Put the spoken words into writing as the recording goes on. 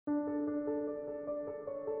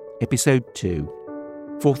Episode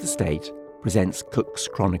 2, Fourth Estate presents Cook's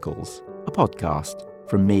Chronicles, a podcast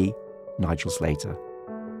from me, Nigel Slater.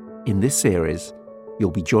 In this series,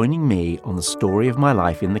 you'll be joining me on the story of my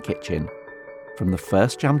life in the kitchen, from the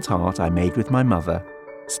first jam tart I made with my mother,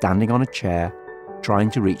 standing on a chair,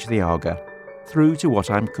 trying to reach the Aga, through to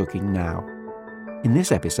what I'm cooking now. In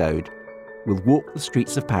this episode, we'll walk the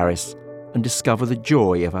streets of Paris and discover the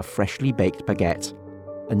joy of a freshly baked baguette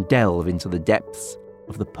and delve into the depths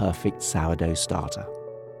of the perfect sourdough starter.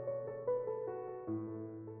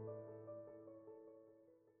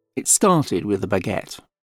 It started with a baguette.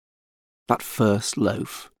 That first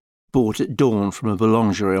loaf, bought at dawn from a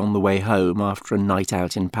boulangerie on the way home after a night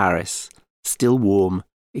out in Paris, still warm,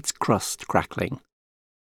 its crust crackling.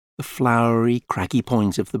 The floury, craggy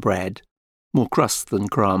point of the bread, more crust than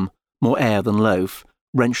crumb, more air than loaf,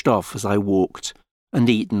 wrenched off as I walked, and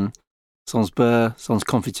eaten, sans beurre, sans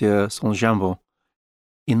confiture, sans jambon,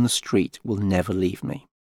 in the street will never leave me.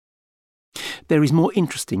 There is more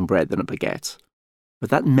interesting bread than a baguette,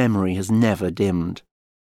 but that memory has never dimmed,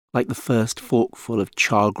 like the first forkful of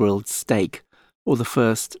char-grilled steak or the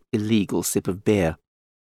first illegal sip of beer.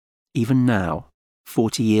 Even now,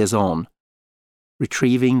 40 years on,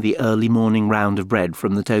 retrieving the early morning round of bread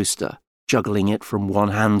from the toaster, juggling it from one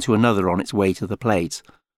hand to another on its way to the plate,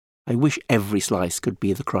 I wish every slice could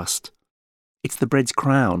be the crust. It's the bread's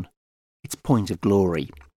crown, its point of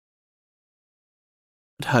glory.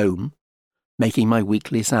 At home, making my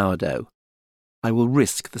weekly sourdough, I will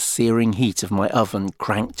risk the searing heat of my oven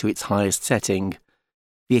cranked to its highest setting,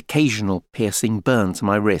 the occasional piercing burn to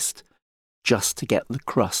my wrist, just to get the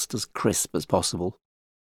crust as crisp as possible.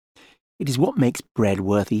 It is what makes bread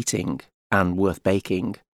worth eating and worth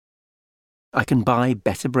baking. I can buy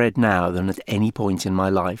better bread now than at any point in my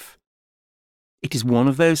life. It is one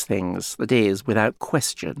of those things that is, without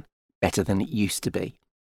question, better than it used to be.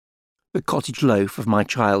 The cottage loaf of my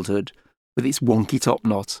childhood, with its wonky top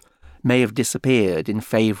knot, may have disappeared in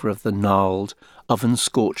favour of the gnarled,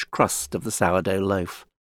 oven-scorched crust of the sourdough loaf.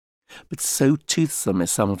 But so toothsome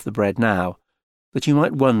is some of the bread now that you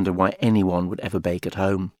might wonder why anyone would ever bake at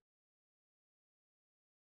home.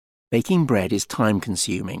 Baking bread is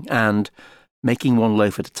time-consuming and, making one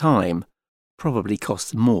loaf at a time, probably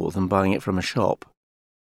costs more than buying it from a shop.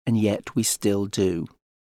 And yet we still do.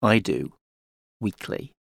 I do.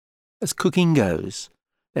 Weekly. As cooking goes,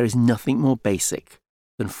 there is nothing more basic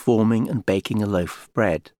than forming and baking a loaf of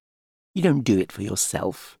bread. You don't do it for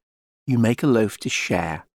yourself. You make a loaf to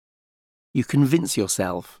share. You convince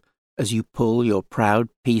yourself, as you pull your proud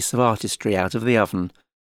piece of artistry out of the oven,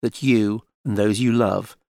 that you and those you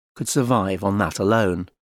love could survive on that alone.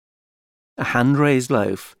 A hand-raised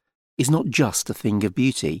loaf is not just a thing of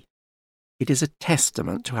beauty. It is a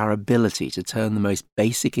testament to our ability to turn the most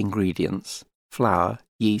basic ingredients, flour,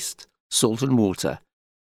 yeast, salt and water,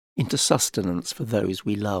 into sustenance for those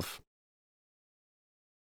we love.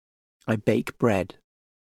 I bake bread,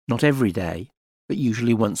 not every day, but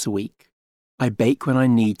usually once a week. I bake when I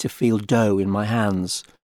need to feel dough in my hands,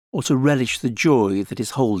 or to relish the joy that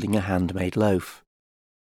is holding a handmade loaf.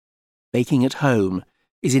 Baking at home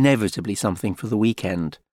is inevitably something for the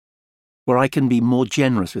weekend, where I can be more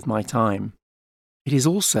generous with my time. It is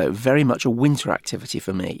also very much a winter activity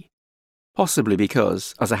for me, possibly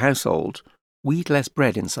because, as a household, we eat less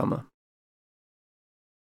bread in summer.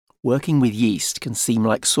 Working with yeast can seem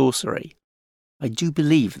like sorcery. I do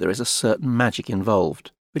believe there is a certain magic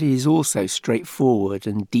involved, but it is also straightforward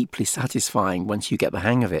and deeply satisfying once you get the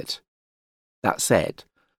hang of it. That said,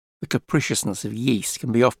 the capriciousness of yeast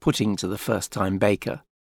can be off-putting to the first-time baker.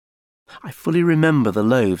 I fully remember the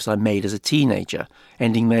loaves I made as a teenager,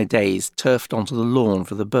 ending their days turfed onto the lawn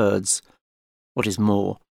for the birds. What is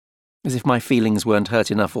more, as if my feelings weren't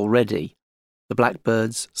hurt enough already, the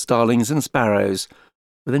blackbirds, starlings and sparrows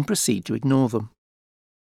would then proceed to ignore them.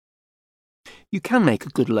 You can make a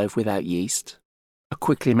good loaf without yeast, a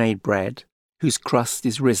quickly made bread, whose crust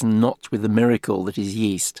is risen not with the miracle that is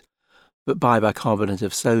yeast, but by bicarbonate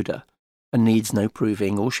of soda, and needs no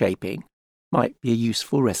proving or shaping, might be a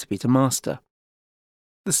useful recipe to master.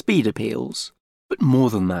 The speed appeals, but more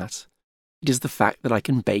than that, it is the fact that I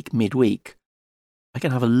can bake midweek. I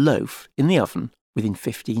can have a loaf in the oven within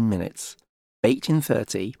 15 minutes, baked in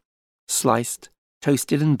 30, sliced,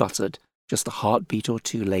 toasted and buttered just a heartbeat or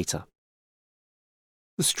two later.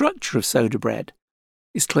 The structure of soda bread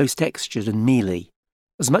is close-textured and mealy,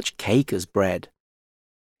 as much cake as bread.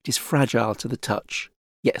 It is fragile to the touch,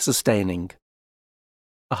 yet sustaining.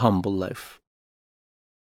 A humble loaf.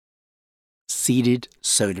 Seeded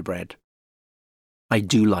soda bread. I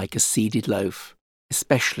do like a seeded loaf,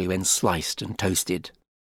 especially when sliced and toasted.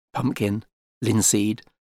 Pumpkin, linseed,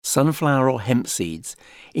 Sunflower or hemp seeds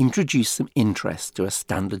introduce some interest to a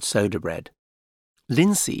standard soda bread.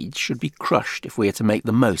 Linseeds should be crushed if we are to make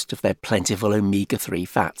the most of their plentiful omega-3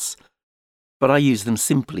 fats, but I use them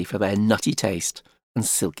simply for their nutty taste and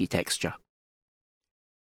silky texture.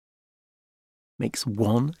 Makes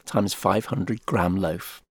 1 times 500 gram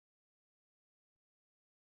loaf.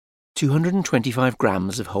 225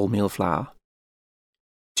 grams of wholemeal flour,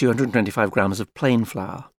 225 grams of plain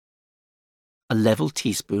flour, a level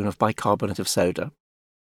teaspoon of bicarbonate of soda,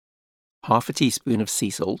 half a teaspoon of sea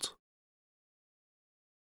salt,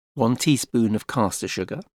 1 teaspoon of caster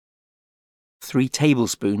sugar, 3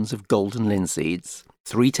 tablespoons of golden linseeds,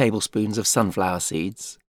 3 tablespoons of sunflower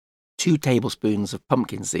seeds, 2 tablespoons of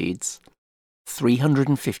pumpkin seeds,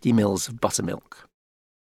 350 ml of buttermilk.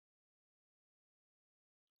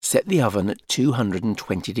 Set the oven at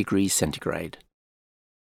 220 degrees centigrade.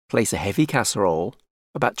 Place a heavy casserole,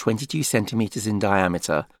 about 22 centimetres in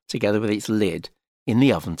diameter, together with its lid, in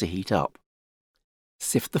the oven to heat up.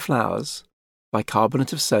 Sift the flours,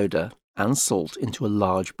 bicarbonate of soda and salt into a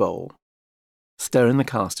large bowl. Stir in the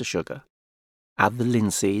caster sugar. Add the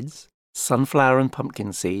linseeds, sunflower and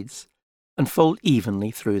pumpkin seeds, and fold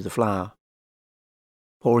evenly through the flour.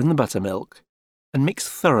 Pour in the buttermilk and mix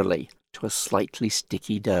thoroughly to a slightly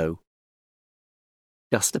sticky dough.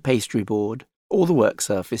 Dust a pastry board or the work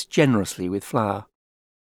surface generously with flour.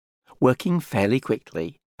 Working fairly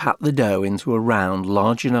quickly, pat the dough into a round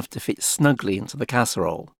large enough to fit snugly into the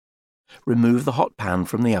casserole. Remove the hot pan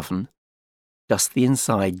from the oven. Dust the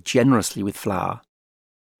inside generously with flour,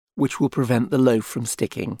 which will prevent the loaf from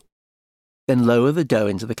sticking. Then lower the dough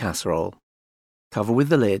into the casserole. Cover with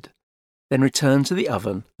the lid, then return to the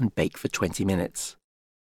oven and bake for 20 minutes.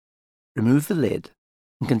 Remove the lid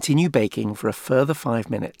and continue baking for a further 5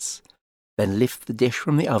 minutes. Then lift the dish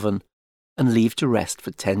from the oven and leave to rest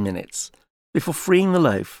for 10 minutes before freeing the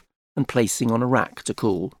loaf and placing on a rack to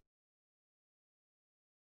cool.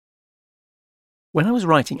 When I was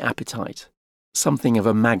writing Appetite, something of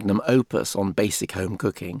a magnum opus on basic home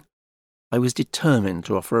cooking, I was determined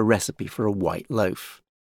to offer a recipe for a white loaf.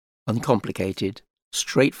 Uncomplicated,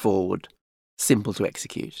 straightforward, simple to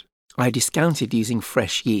execute. I discounted using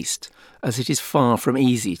fresh yeast as it is far from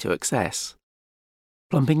easy to access,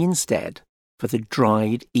 plumping instead for the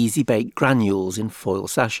dried, easy-bake granules in foil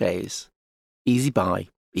sachets. Easy buy,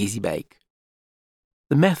 easy bake.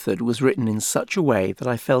 The method was written in such a way that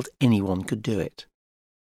I felt anyone could do it.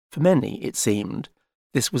 For many, it seemed,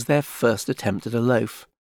 this was their first attempt at a loaf,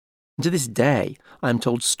 and to this day I am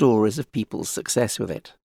told stories of people's success with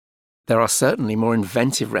it. There are certainly more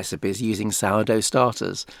inventive recipes using sourdough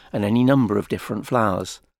starters and any number of different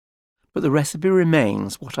flours, but the recipe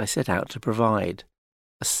remains what I set out to provide,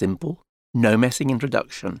 a simple, no-messing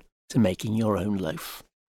introduction to making your own loaf.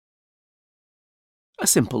 A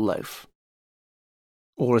simple loaf,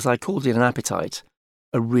 or as I called it in Appetite,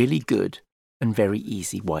 a really good and very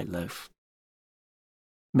easy white loaf.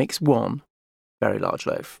 Makes 1 very large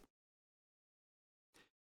loaf.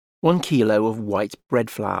 1 kilo of white bread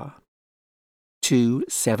flour. 2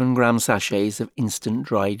 7-gram sachets of instant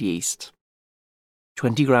dried yeast.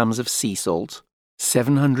 20 grams of sea salt.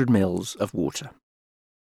 700 ml of water.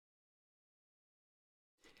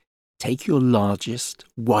 Take your largest,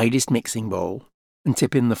 widest mixing bowl and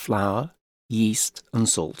tip in the flour, yeast and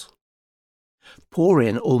salt. Pour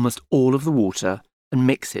in almost all of the water and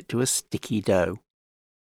mix it to a sticky dough.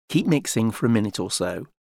 Keep mixing for a minute or so.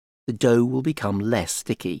 The dough will become less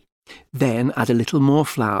sticky. Then add a little more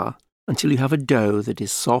flour until you have a dough that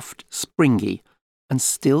is soft, springy, and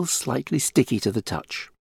still slightly sticky to the touch.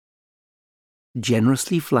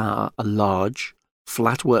 Generously flour a large,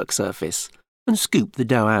 flat work surface and scoop the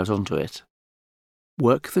dough out onto it.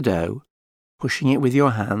 Work the dough, pushing it with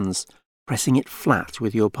your hands, pressing it flat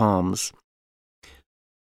with your palms.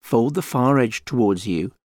 Fold the far edge towards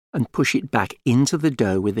you and push it back into the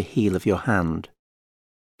dough with the heel of your hand.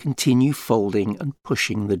 Continue folding and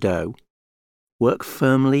pushing the dough. Work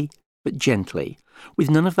firmly but gently, with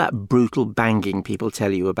none of that brutal banging people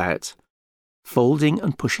tell you about. Folding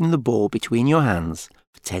and pushing the ball between your hands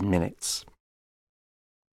for 10 minutes.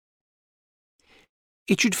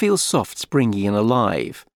 It should feel soft, springy and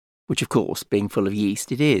alive, which of course, being full of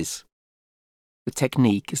yeast, it is. The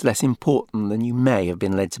technique is less important than you may have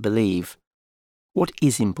been led to believe. What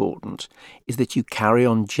is important is that you carry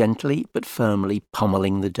on gently but firmly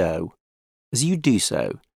pummeling the dough. As you do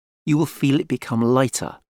so, you will feel it become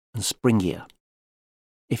lighter and springier.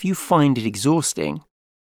 If you find it exhausting,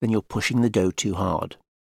 then you're pushing the dough too hard.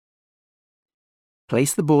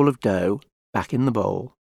 Place the ball of dough back in the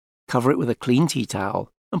bowl, cover it with a clean tea towel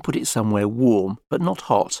and put it somewhere warm but not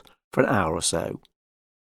hot for an hour or so.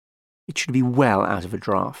 It should be well out of a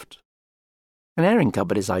draught. An airing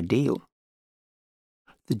cupboard is ideal.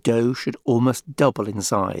 The dough should almost double in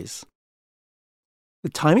size. The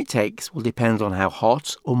time it takes will depend on how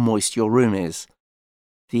hot or moist your room is,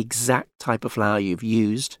 the exact type of flour you've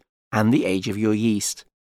used, and the age of your yeast,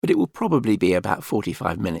 but it will probably be about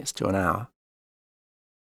 45 minutes to an hour.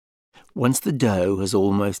 Once the dough has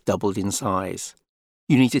almost doubled in size,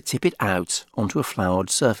 you need to tip it out onto a floured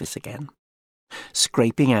surface again,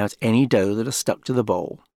 scraping out any dough that has stuck to the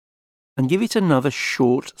bowl, and give it another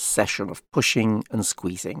short session of pushing and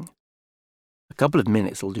squeezing. A couple of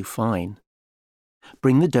minutes will do fine.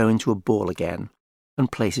 Bring the dough into a ball again and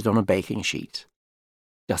place it on a baking sheet.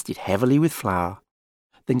 Dust it heavily with flour,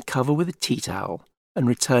 then cover with a tea towel and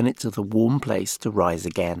return it to the warm place to rise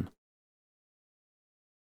again.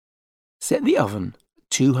 Set the oven at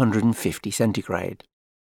 250 centigrade.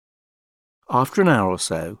 After an hour or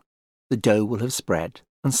so, the dough will have spread,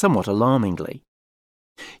 and somewhat alarmingly.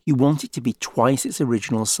 You want it to be twice its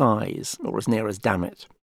original size, or as near as damn it.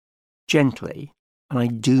 Gently, and I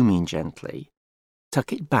do mean gently,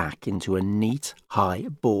 tuck it back into a neat, high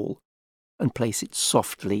ball and place it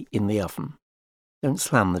softly in the oven. Don't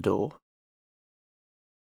slam the door.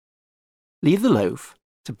 Leave the loaf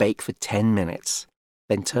to bake for 10 minutes,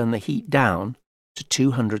 then turn the heat down to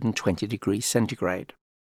 220 degrees centigrade.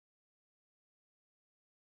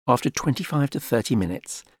 After 25 to 30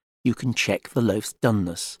 minutes, you can check the loaf's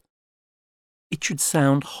doneness. It should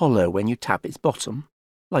sound hollow when you tap its bottom,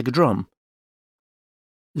 like a drum.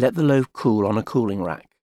 Let the loaf cool on a cooling rack.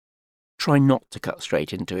 Try not to cut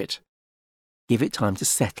straight into it. Give it time to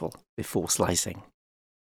settle before slicing.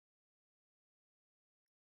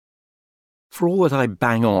 For all that I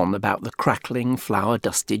bang on about the crackling,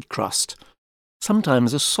 flour-dusted crust,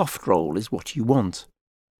 sometimes a soft roll is what you want.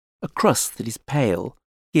 A crust that is pale,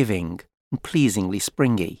 giving, and pleasingly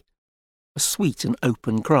springy. A sweet and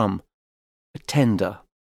open crumb. A tender,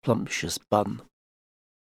 plumptious bun.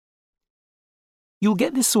 You'll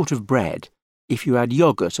get this sort of bread if you add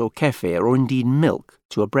yogurt or kefir or indeed milk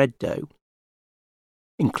to a bread dough.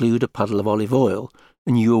 Include a puddle of olive oil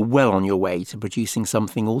and you are well on your way to producing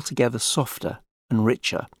something altogether softer and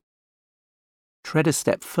richer. Tread a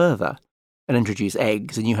step further and introduce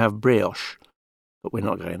eggs and you have brioche, but we're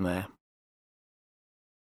not going there.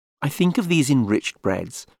 I think of these enriched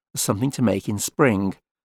breads as something to make in spring,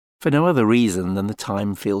 for no other reason than the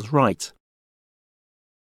time feels right.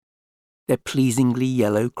 Their pleasingly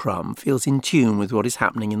yellow crumb feels in tune with what is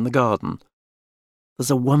happening in the garden.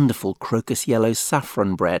 There's a wonderful crocus yellow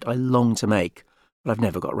saffron bread I long to make, but I've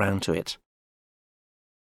never got round to it.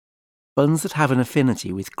 Buns that have an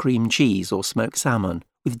affinity with cream cheese or smoked salmon,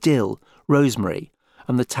 with dill, rosemary,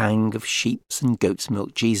 and the tang of sheep's and goat's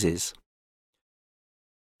milk cheeses.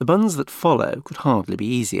 The buns that follow could hardly be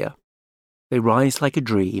easier. They rise like a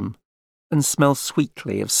dream and smell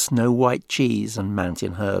sweetly of snow-white cheese and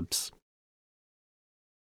mountain herbs.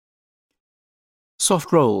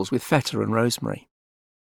 Soft rolls with feta and rosemary.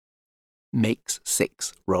 Makes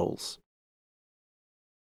 6 rolls.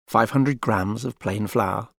 500 grams of plain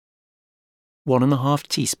flour. 1½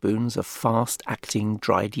 teaspoons of fast-acting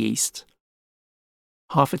dried yeast.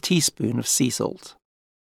 Half a teaspoon of sea salt.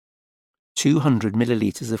 200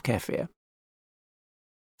 millilitres of kefir.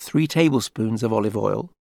 3 tablespoons of olive oil.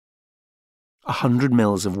 100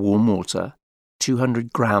 ml of warm water.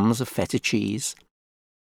 200 grams of feta cheese.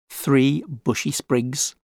 3 bushy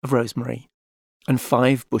sprigs of rosemary. And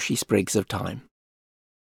 5 bushy sprigs of thyme.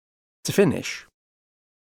 To finish,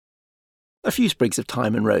 a few sprigs of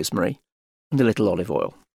thyme and rosemary, and a little olive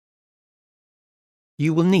oil.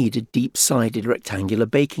 You will need a deep-sided rectangular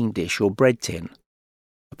baking dish or bread tin,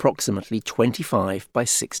 approximately 25 by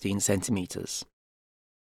 16 centimetres.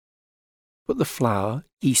 Put the flour,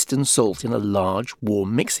 yeast and salt in a large,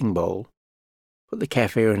 warm mixing bowl. Put the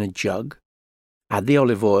kefir in a jug. Add the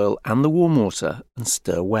olive oil and the warm water and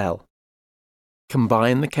stir well.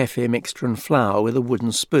 Combine the kefir mixture and flour with a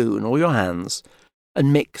wooden spoon or your hands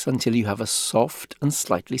and mix until you have a soft and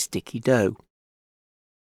slightly sticky dough.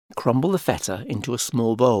 Crumble the feta into a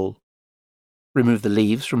small bowl. Remove the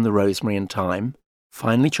leaves from the rosemary and thyme,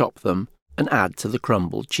 finely chop them and add to the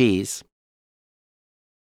crumbled cheese.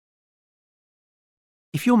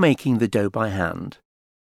 If you're making the dough by hand,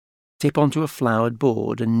 tip onto a floured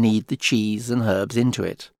board and knead the cheese and herbs into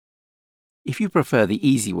it. If you prefer the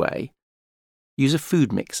easy way, use a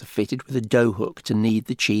food mixer fitted with a dough hook to knead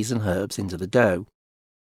the cheese and herbs into the dough.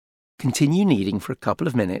 Continue kneading for a couple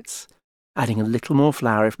of minutes, adding a little more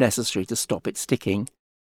flour if necessary to stop it sticking,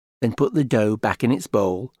 then put the dough back in its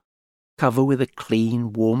bowl, cover with a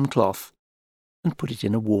clean, warm cloth, and put it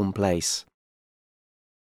in a warm place.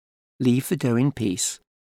 Leave the dough in peace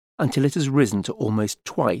until it has risen to almost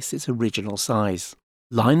twice its original size.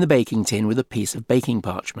 Line the baking tin with a piece of baking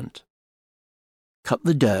parchment. Cut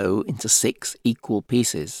the dough into 6 equal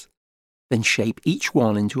pieces, then shape each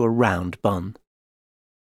one into a round bun.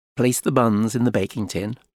 Place the buns in the baking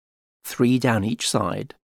tin, 3 down each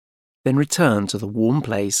side, then return to the warm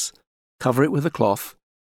place, cover it with a cloth,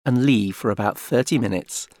 and leave for about 30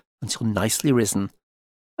 minutes until nicely risen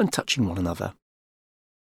and touching one another.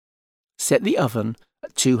 Set the oven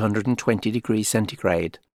at 220 degrees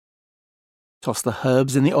centigrade. Toss the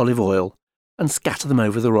herbs in the olive oil and scatter them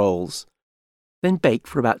over the rolls. Then bake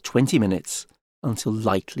for about 20 minutes until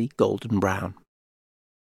lightly golden brown.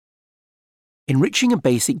 Enriching a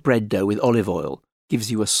basic bread dough with olive oil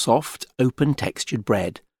gives you a soft, open-textured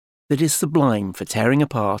bread that is sublime for tearing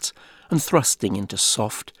apart and thrusting into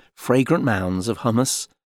soft, fragrant mounds of hummus,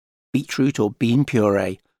 beetroot or bean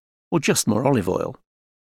puree, or just more olive oil.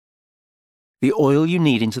 The oil you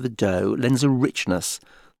knead into the dough lends a richness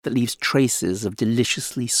that leaves traces of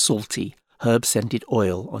deliciously salty, herb-scented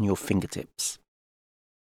oil on your fingertips.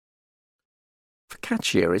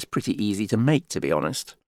 Focaccia is pretty easy to make, to be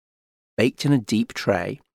honest. Baked in a deep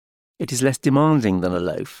tray, it is less demanding than a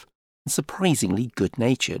loaf and surprisingly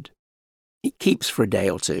good-natured. It keeps for a day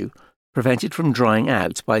or two, prevented from drying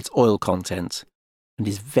out by its oil content, and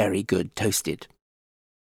is very good toasted.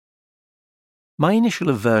 My initial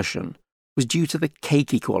aversion was due to the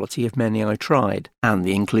cakey quality of many I tried and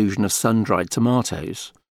the inclusion of sun-dried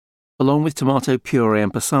tomatoes. Along with tomato puree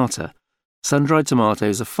and passata, sun-dried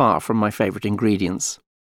tomatoes are far from my favourite ingredients.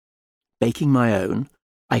 Baking my own,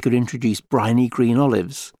 I could introduce briny green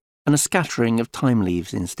olives and a scattering of thyme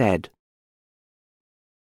leaves instead.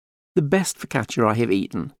 The best focaccia I have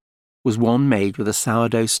eaten was one made with a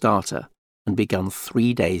sourdough starter and begun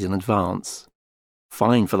 3 days in advance.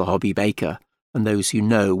 Fine for the hobby baker and those who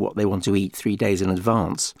know what they want to eat 3 days in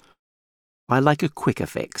advance. I like a quicker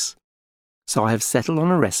fix, so I have settled on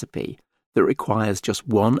a recipe that requires just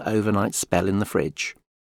 1 overnight spell in the fridge.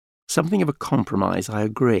 Something of a compromise, I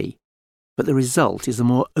agree, but the result is a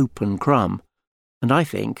more open crumb, and I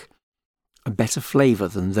think a better flavour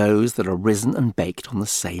than those that are risen and baked on the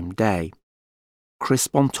same day.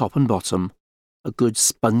 Crisp on top and bottom, a good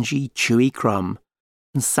spongy, chewy crumb,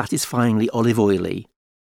 and satisfyingly olive oily.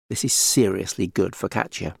 This is seriously good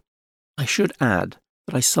focaccia. I should add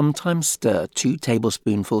that I sometimes stir 2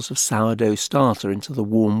 tablespoonfuls of sourdough starter into the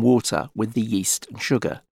warm water with the yeast and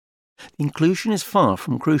sugar. The inclusion is far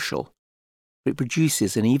from crucial, but it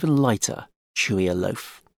produces an even lighter, chewier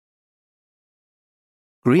loaf.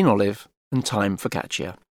 Green olive and thyme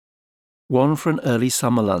focaccia. One for an early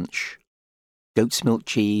summer lunch. Goat's milk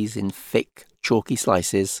cheese in thick, chalky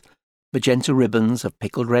slices, magenta ribbons of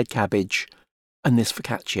pickled red cabbage, and this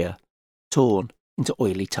focaccia, torn into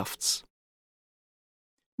oily tufts.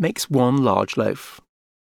 Makes 1 large loaf.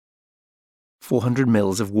 400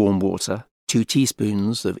 ml of warm water, 2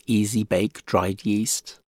 teaspoons of easy bake dried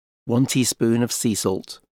yeast, 1 teaspoon of sea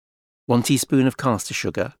salt, 1 teaspoon of caster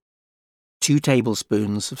sugar, 2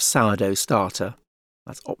 tablespoons of sourdough starter,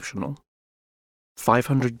 that's optional,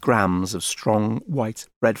 500 grams of strong white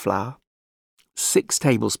bread flour, 6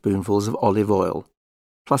 tablespoonfuls of olive oil,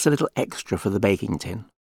 plus a little extra for the baking tin,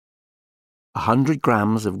 100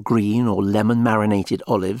 grams of green or lemon marinated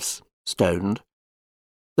olives, stoned,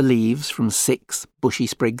 the leaves from 6 bushy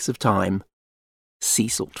sprigs of thyme, sea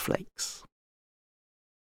salt flakes.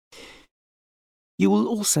 You will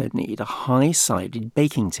also need a high-sided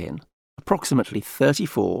baking tin, approximately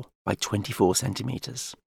 34 by 24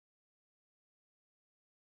 centimetres.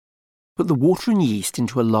 Put the water and yeast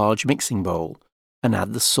into a large mixing bowl and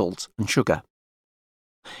add the salt and sugar.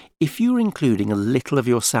 If you are including a little of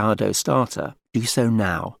your sourdough starter, do so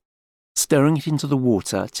now, stirring it into the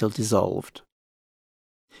water till dissolved.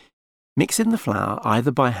 Mix in the flour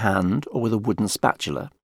either by hand or with a wooden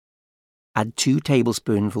spatula. Add 2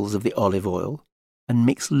 tablespoonfuls of the olive oil and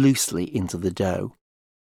mix loosely into the dough.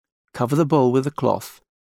 Cover the bowl with a cloth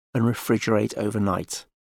and refrigerate overnight.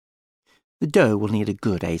 The dough will need a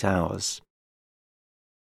good 8 hours.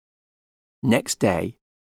 Next day,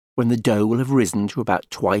 when the dough will have risen to about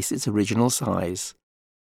twice its original size,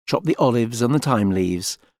 chop the olives and the thyme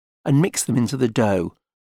leaves and mix them into the dough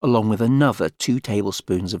along with another 2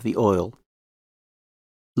 tablespoons of the oil.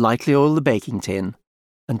 Lightly oil the baking tin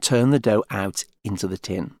and turn the dough out into the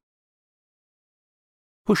tin.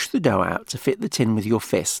 Push the dough out to fit the tin with your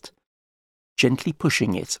fist, gently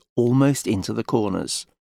pushing it almost into the corners.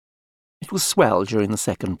 It will swell during the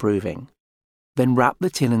second proving. Then wrap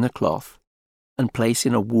the tin in a cloth and place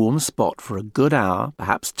in a warm spot for a good hour,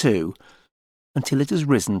 perhaps 2, until it has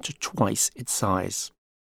risen to twice its size.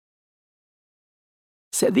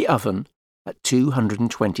 Set the oven at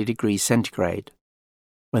 220 degrees centigrade.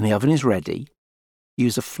 When the oven is ready,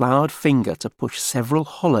 use a floured finger to push several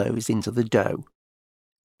hollows into the dough.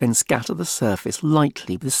 Then scatter the surface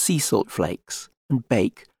lightly with sea salt flakes and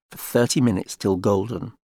bake for 30 minutes till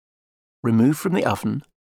golden. Remove from the oven,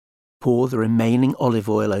 pour the remaining olive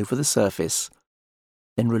oil over the surface,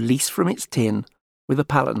 then release from its tin with a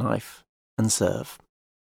palette knife and serve.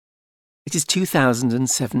 It is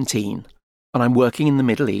 2017 and I'm working in the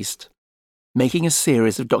Middle East, making a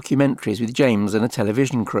series of documentaries with James and a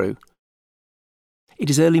television crew. It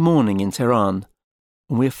is early morning in Tehran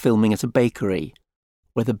and we are filming at a bakery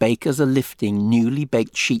where the bakers are lifting newly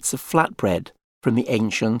baked sheets of flatbread from the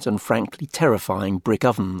ancient and frankly terrifying brick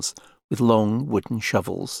ovens with long wooden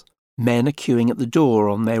shovels. Men are queuing at the door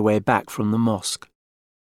on their way back from the mosque.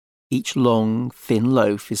 Each long, thin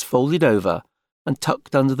loaf is folded over and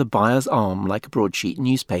tucked under the buyer's arm like a broadsheet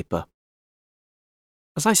newspaper.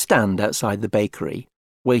 As I stand outside the bakery,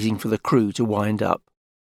 waiting for the crew to wind up,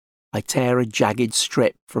 I tear a jagged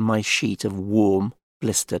strip from my sheet of warm,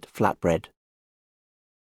 blistered flatbread.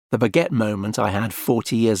 The baguette moment I had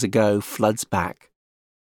 40 years ago floods back.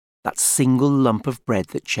 That single lump of bread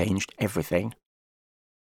that changed everything.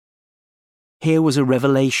 Here was a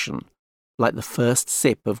revelation, like the first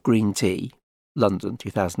sip of green tea, London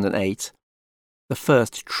 2008, the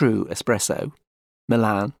first true espresso,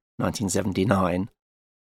 Milan 1979,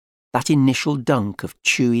 that initial dunk of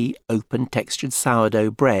chewy, open-textured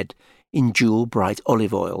sourdough bread in jewel-bright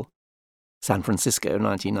olive oil, San Francisco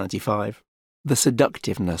 1995, the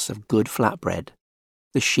seductiveness of good flatbread,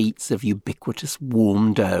 the sheets of ubiquitous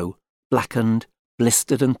warm dough, blackened,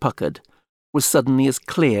 blistered and puckered, was suddenly as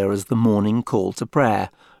clear as the morning call to prayer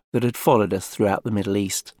that had followed us throughout the Middle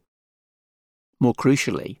East. More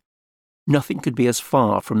crucially, nothing could be as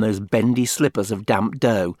far from those bendy slippers of damp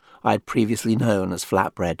dough I had previously known as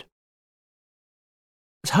flatbread.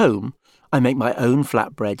 At home, I make my own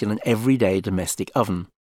flatbread in an everyday domestic oven.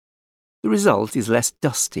 The result is less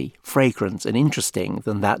dusty, fragrant and interesting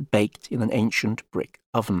than that baked in an ancient brick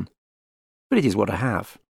oven. But it is what I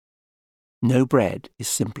have. No bread is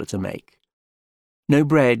simpler to make. No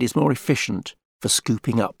bread is more efficient for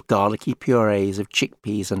scooping up garlicky purees of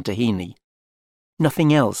chickpeas and tahini.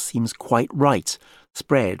 Nothing else seems quite right,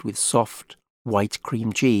 spread with soft, white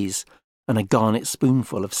cream cheese and a garnet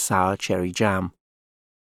spoonful of sour cherry jam.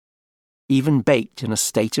 Even baked in a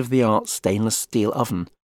state-of-the-art stainless steel oven,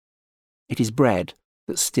 it is bread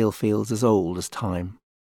that still feels as old as time.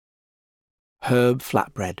 Herb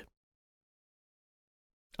flatbread.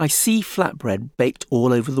 I see flatbread baked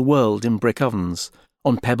all over the world in brick ovens,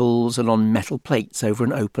 on pebbles and on metal plates over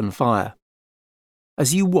an open fire.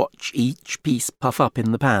 As you watch each piece puff up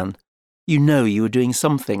in the pan, you know you are doing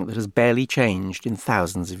something that has barely changed in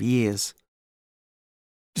thousands of years.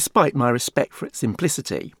 Despite my respect for its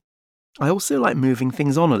simplicity, I also like moving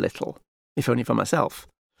things on a little, if only for myself,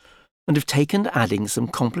 and have taken to adding some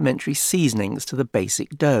complementary seasonings to the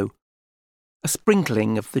basic dough. A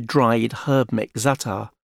sprinkling of the dried herb mix za'atar,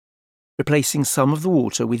 replacing some of the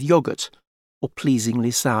water with yogurt or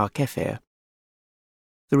pleasingly sour kefir.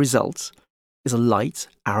 The result is a light,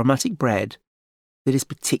 aromatic bread that is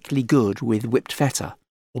particularly good with whipped feta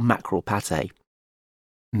or mackerel pâté.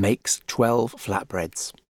 Makes 12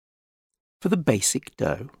 flatbreads. For the basic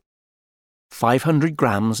dough, 500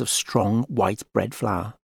 grams of strong white bread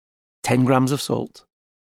flour, 10 grams of salt,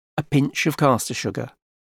 a pinch of caster sugar,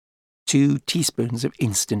 2 teaspoons of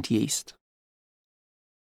instant yeast,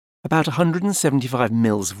 about 175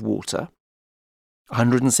 mils of water,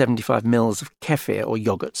 175 mils of kefir or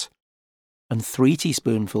yogurt, and 3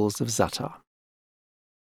 teaspoonfuls of za'atar.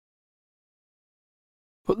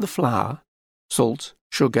 Put the flour, salt,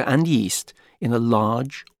 sugar and yeast in a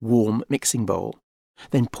large, warm mixing bowl,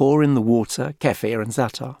 then pour in the water, kefir and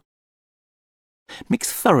za'atar.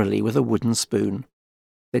 Mix thoroughly with a wooden spoon,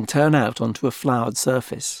 then turn out onto a floured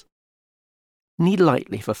surface. Knead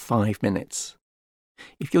lightly for 5 minutes.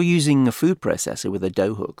 If you're using a food processor with a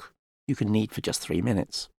dough hook, you can knead for just 3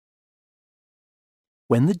 minutes.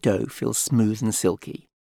 When the dough feels smooth and silky,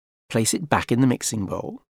 place it back in the mixing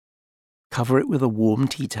bowl, cover it with a warm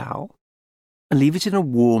tea towel, and leave it in a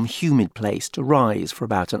warm, humid place to rise for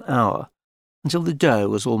about an hour until the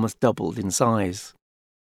dough has almost doubled in size.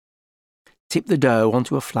 Tip the dough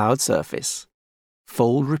onto a floured surface,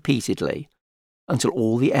 fold repeatedly until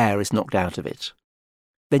all the air is knocked out of it.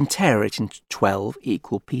 Then tear it into 12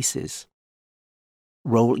 equal pieces.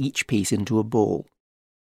 Roll each piece into a ball.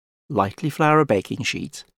 Lightly flour a baking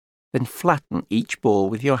sheet, then flatten each ball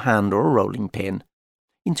with your hand or a rolling pin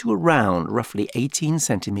into a round roughly 18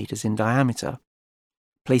 centimetres in diameter.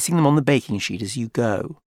 placing them on the baking sheet as you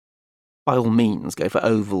go. By all means, go for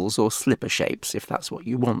ovals or slipper shapes if that's what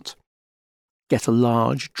you want. Get a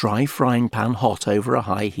large, dry frying pan hot over a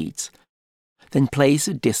high heat. Then place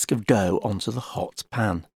a disc of dough onto the hot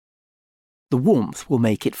pan. The warmth will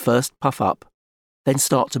make it first puff up, then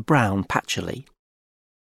start to brown patchily.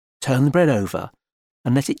 Turn the bread over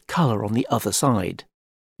and let it colour on the other side.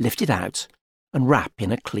 Lift it out and wrap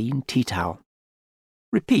in a clean tea towel.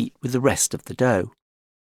 Repeat with the rest of the dough.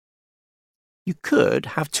 You could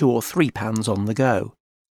have 2 or 3 pans on the go.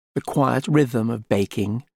 The quiet rhythm of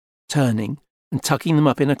baking, turning, and tucking them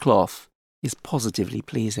up in a cloth is positively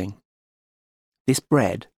pleasing. This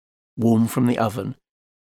bread, warm from the oven,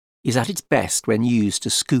 is at its best when used to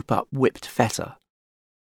scoop up whipped feta.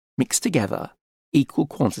 Mix together equal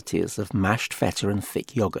quantities of mashed feta and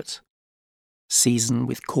thick yogurt. Season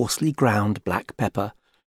with coarsely ground black pepper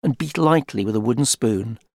and beat lightly with a wooden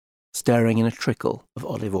spoon, stirring in a trickle of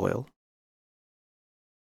olive oil.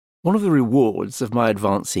 One of the rewards of my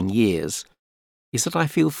advancing years is that I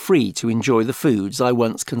feel free to enjoy the foods I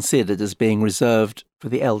once considered as being reserved for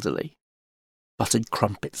the elderly. Buttered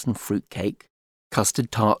crumpets and fruitcake,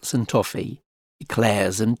 custard tarts and toffee,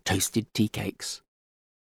 eclairs and toasted tea cakes.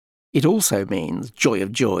 It also means, joy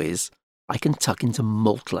of joys, I can tuck into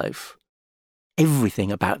malt loaf.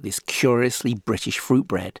 Everything about this curiously British fruit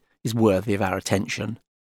bread is worthy of our attention.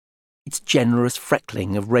 Its generous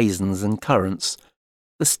freckling of raisins and currants,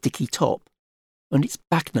 the sticky top, and its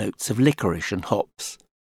back notes of licorice and hops.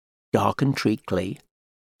 Dark and treacly,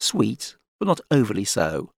 sweet, but not overly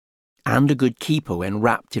so, and a good keeper when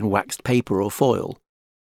wrapped in waxed paper or foil,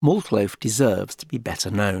 malt loaf deserves to be better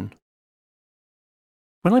known.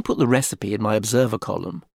 When I put the recipe in my Observer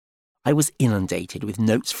column, I was inundated with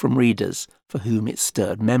notes from readers for whom it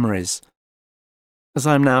stirred memories. As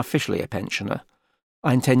I am now officially a pensioner,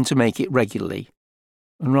 I intend to make it regularly,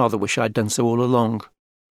 and rather wish I'd done so all along.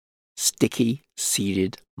 Sticky,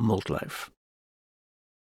 seeded malt loaf.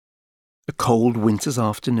 A cold winter's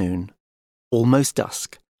afternoon, almost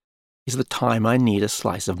dusk, is the time I need a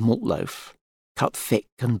slice of malt loaf, cut thick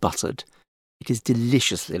and buttered. It is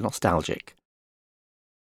deliciously nostalgic.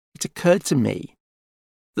 It occurred to me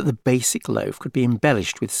that the basic loaf could be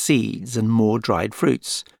embellished with seeds and more dried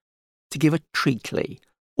fruits to give a treacly,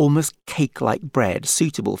 almost cake-like bread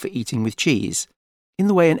suitable for eating with cheese, in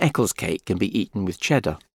the way an Eccles cake can be eaten with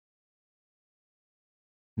cheddar.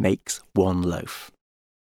 Makes 1 loaf.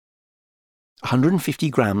 150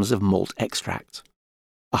 grams of malt extract,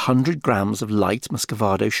 100 grams of light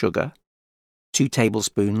muscovado sugar, 2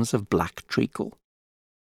 tablespoons of black treacle,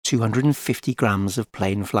 250 grams of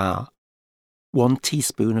plain flour, 1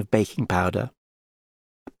 teaspoon of baking powder,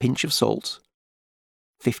 a pinch of salt,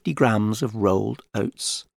 50 grams of rolled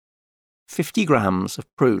oats, 50 grams of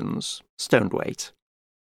prunes, stoned weight,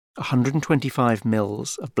 125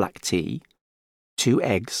 ml of black tea, 2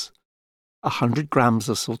 eggs, 100 grams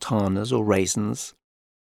of sultanas or raisins,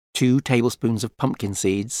 2 tablespoons of pumpkin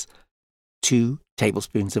seeds, 2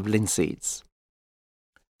 tablespoons of linseeds.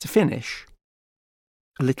 To finish,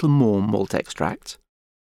 a little more malt extract,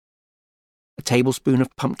 a tablespoon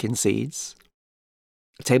of pumpkin seeds,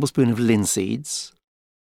 a tablespoon of linseeds,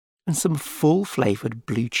 and some full-flavoured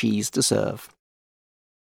blue cheese to serve.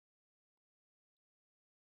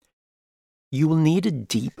 You will need a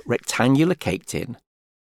deep rectangular cake tin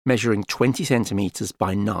measuring 20 centimetres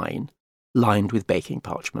by 9, lined with baking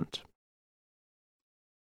parchment.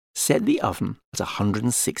 Set the oven at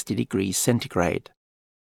 160 degrees centigrade.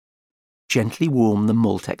 Gently warm the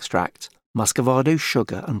malt extract, muscovado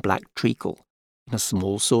sugar and black treacle in a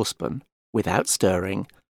small saucepan without stirring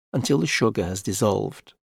until the sugar has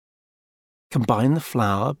dissolved. Combine the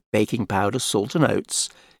flour, baking powder, salt and oats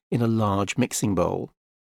in a large mixing bowl.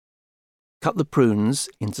 Cut the prunes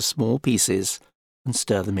into small pieces and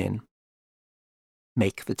stir them in.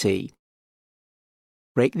 Make the tea.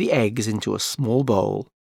 Break the eggs into a small bowl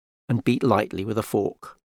and beat lightly with a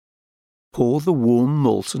fork. Pour the warm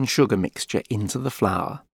malt and sugar mixture into the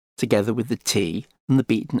flour, together with the tea and the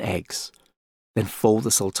beaten eggs. Then fold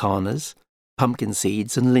the sultanas, pumpkin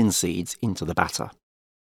seeds and linseeds into the batter.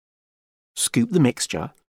 Scoop the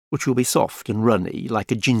mixture, which will be soft and runny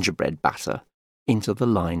like a gingerbread batter, into the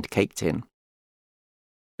lined cake tin.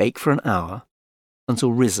 Bake for an hour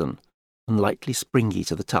until risen and lightly springy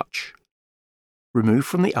to the touch. Remove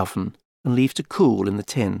from the oven and leave to cool in the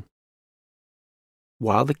tin.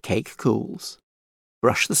 While the cake cools,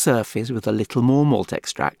 brush the surface with a little more malt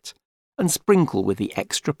extract and sprinkle with the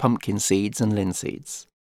extra pumpkin seeds and linseeds.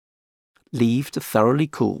 Leave to thoroughly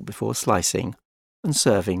cool before slicing and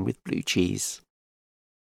serving with blue cheese.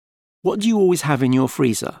 What do you always have in your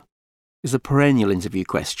freezer? is a perennial interview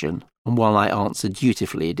question, and one I answer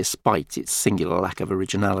dutifully despite its singular lack of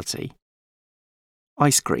originality.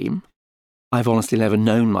 Ice cream. I've honestly never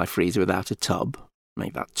known my freezer without a tub,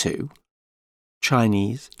 make that 2.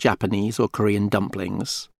 Chinese, Japanese or Korean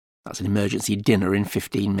dumplings. That's an emergency dinner in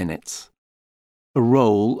 15 minutes. A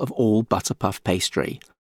roll of all butter puff pastry,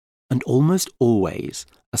 and almost always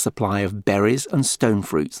a supply of berries and stone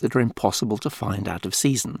fruits that are impossible to find out of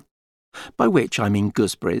season, by which I mean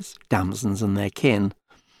gooseberries, damsons and their kin.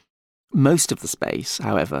 Most of the space,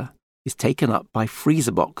 however, is taken up by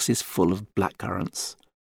freezer boxes full of blackcurrants.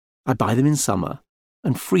 I buy them in summer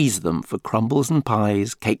and freeze them for crumbles and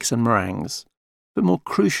pies, cakes and meringues, but more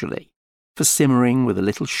crucially, for simmering with a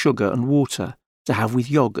little sugar and water to have with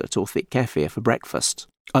yoghurt or thick kefir for breakfast.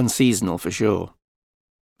 Unseasonal for sure.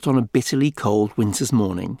 But on a bitterly cold winter's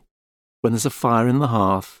morning, when there's a fire in the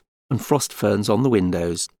hearth and frost ferns on the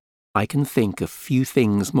windows, I can think of few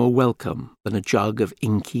things more welcome than a jug of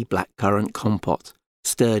inky blackcurrant compote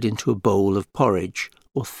stirred into a bowl of porridge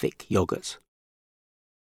or thick yoghurt.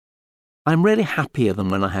 I'm really happier than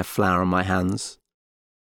when I have flour on my hands.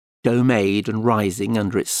 Dough made and rising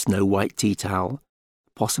under its snow-white tea towel,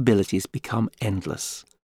 possibilities become endless.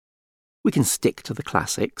 We can stick to the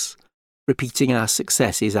classics, repeating our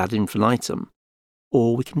successes ad infinitum,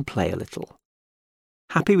 or we can play a little.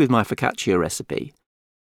 Happy with my focaccia recipe,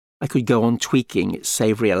 I could go on tweaking its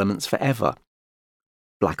savoury elements forever.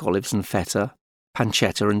 Black olives and feta,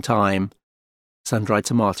 pancetta and thyme, sun-dried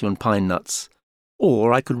tomato and pine nuts,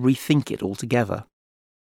 or I could rethink it altogether.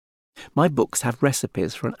 My books have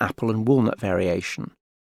recipes for an apple and walnut variation,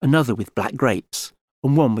 another with black grapes,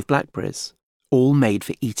 and one with blackberries, all made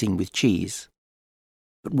for eating with cheese.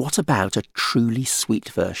 But what about a truly sweet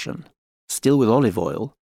version, still with olive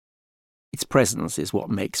oil? Its presence is what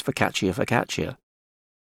makes focaccia focaccia,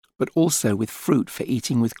 but also with fruit for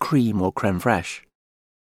eating with cream or crème fraiche.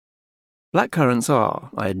 Blackcurrants are,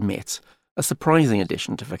 I admit, a surprising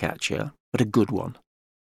addition to focaccia, but a good one.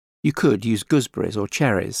 You could use gooseberries or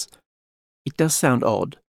cherries. It does sound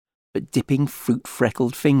odd, but dipping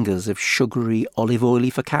fruit-freckled fingers of sugary, olive-oily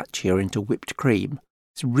focaccia into whipped cream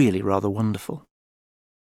is really rather wonderful.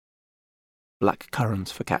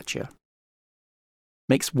 Blackcurrant focaccia.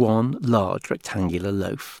 Makes one large rectangular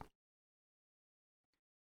loaf.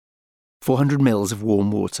 400 ml of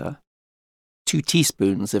warm water, 2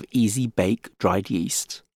 teaspoons of easy bake dried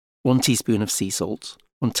yeast, 1 teaspoon of sea salt,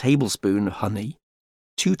 1 tablespoon of honey,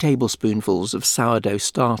 2 tablespoonfuls of sourdough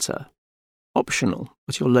starter, optional,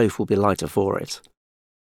 but your loaf will be lighter for it,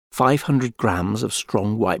 500 grams of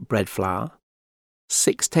strong white bread flour,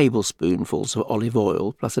 6 tablespoonfuls of olive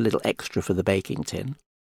oil plus a little extra for the baking tin,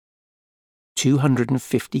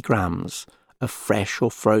 250 grams of fresh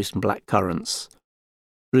or frozen black currants,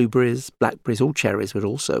 blueberries, blackberries or cherries would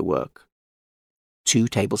also work, 2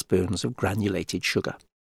 tablespoons of granulated sugar.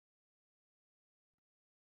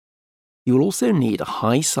 You will also need a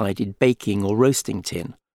high-sided baking or roasting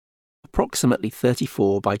tin, approximately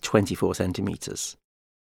 34 by 24 centimetres.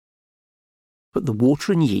 Put the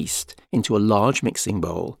water and yeast into a large mixing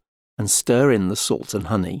bowl and stir in the salt and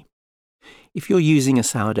honey. If you're using a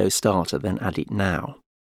sourdough starter, then add it now.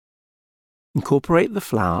 Incorporate the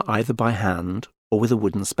flour either by hand or with a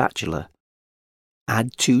wooden spatula.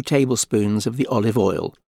 Add 2 tablespoons of the olive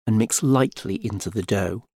oil and mix lightly into the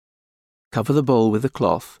dough. Cover the bowl with a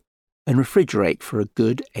cloth and refrigerate for a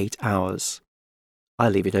good 8 hours. I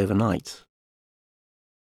leave it overnight.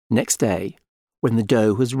 Next day, when the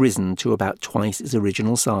dough has risen to about twice its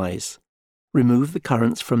original size, remove the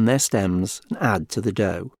currants from their stems and add to the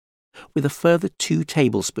dough, with a further 2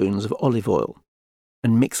 tablespoons of olive oil,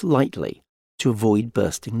 and mix lightly to avoid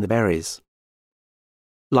bursting the berries.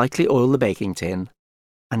 Lightly oil the baking tin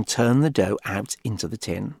and turn the dough out into the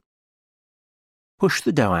tin. Push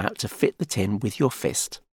the dough out to fit the tin with your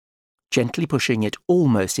fist, gently pushing it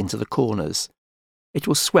almost into the corners. It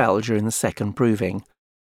will swell during the second proving.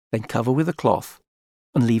 Then cover with a cloth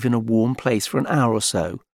and leave in a warm place for an hour or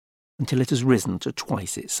so until it has risen to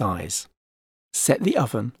twice its size. Set the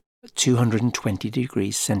oven at 220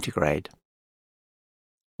 degrees centigrade.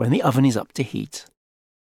 When the oven is up to heat,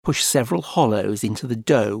 push several hollows into the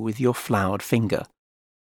dough with your floured finger.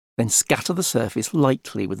 Then scatter the surface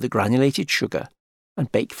lightly with the granulated sugar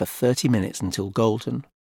and bake for 30 minutes until golden.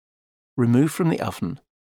 Remove from the oven,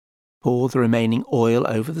 pour the remaining oil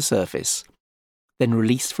over the surface, then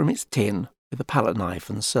release from its tin with a palette knife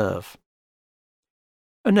and serve.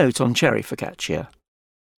 A note on cherry focaccia.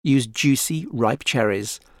 Use juicy, ripe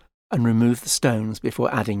cherries and remove the stones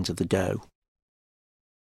before adding to the dough.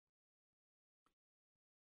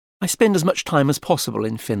 I spend as much time as possible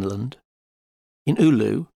in Finland. In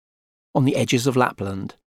Oulu, On the edges of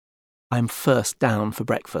Lapland, I am first down for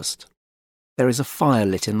breakfast. There is a fire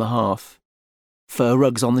lit in the hearth, fur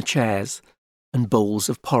rugs on the chairs, and bowls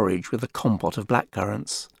of porridge with a compote of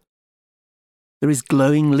blackcurrants. There is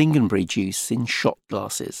glowing lingonberry juice in shot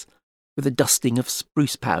glasses, with a dusting of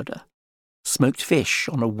spruce powder, smoked fish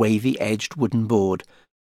on a wavy-edged wooden board,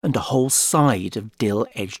 and a whole side of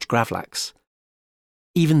dill-edged gravlax.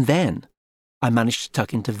 Even then, I managed to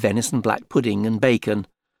tuck into venison black pudding and bacon,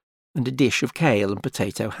 and a dish of kale and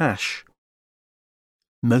potato hash.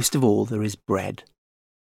 Most of all, there is bread.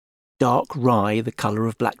 Dark rye the colour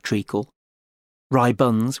of black treacle, rye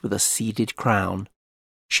buns with a seeded crown,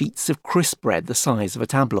 sheets of crisp bread the size of a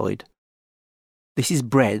tabloid. This is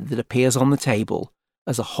bread that appears on the table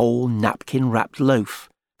as a whole napkin-wrapped loaf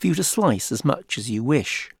for you to slice as much as you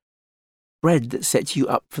wish. Bread that sets you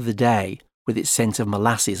up for the day with its scent of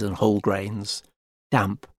molasses and whole grains,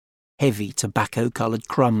 damp, heavy, tobacco-coloured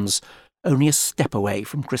crumbs only a step away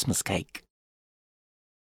from Christmas cake.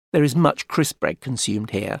 There is much crisp bread consumed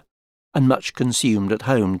here, and much consumed at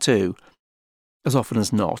home too. As often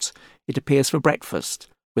as not, it appears for breakfast,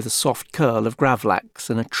 with a soft curl of gravlax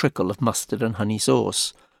and a trickle of mustard and honey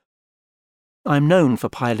sauce. I am known for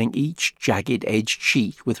piling each jagged-edged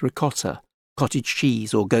sheet with ricotta, cottage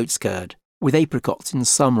cheese or goat's curd, with apricots in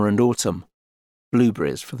summer and autumn,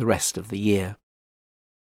 blueberries for the rest of the year.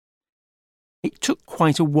 It took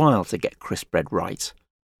quite a while to get crisp bread right,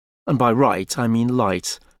 and by right I mean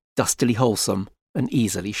light, dustily wholesome, and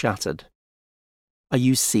easily shattered. I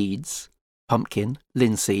use seeds, pumpkin,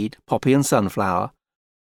 linseed, poppy and sunflower,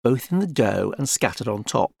 both in the dough and scattered on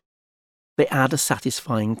top. They add a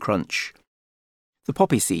satisfying crunch. The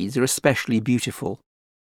poppy seeds are especially beautiful,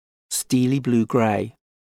 steely blue-grey,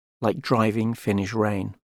 like driving Finnish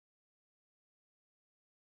rain.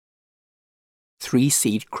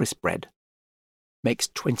 3-seed crisp bread makes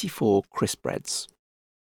 24 crisp breads.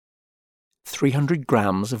 300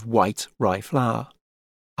 grams of white rye flour,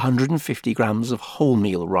 150 grams of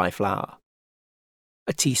wholemeal rye flour,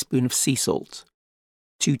 a teaspoon of sea salt,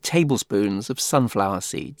 2 tablespoons of sunflower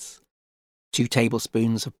seeds, 2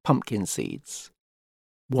 tablespoons of pumpkin seeds,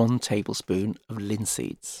 1 tablespoon of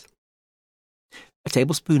linseeds, a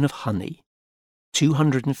tablespoon of honey,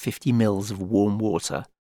 250 ml of warm water,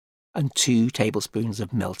 and 2 tablespoons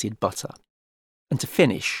of melted butter. And to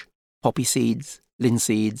finish, poppy seeds,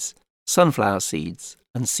 linseeds, sunflower seeds,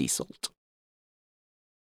 and sea salt.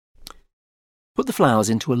 Put the flours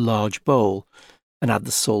into a large bowl and add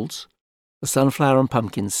the salt, the sunflower and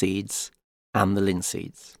pumpkin seeds, and the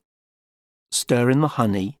linseeds. Stir in the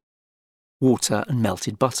honey, water, and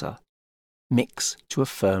melted butter. Mix to a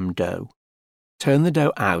firm dough. Turn the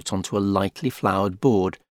dough out onto a lightly floured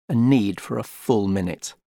board and knead for a full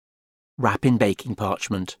minute. Wrap in baking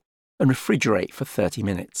parchment and refrigerate for 30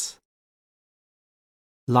 minutes.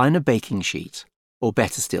 Line a baking sheet, or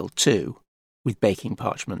better still 2, with baking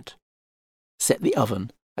parchment. Set the oven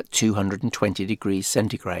at 220 degrees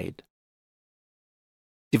centigrade.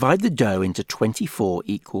 Divide the dough into 24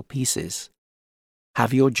 equal pieces.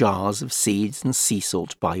 Have your jars of seeds and sea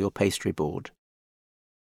salt by your pastry board.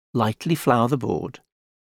 Lightly flour the board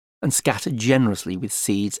and scatter generously with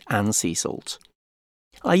seeds and sea salt.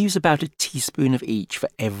 I use about a teaspoon of each for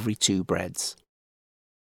every 2 breads.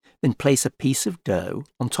 Then place a piece of dough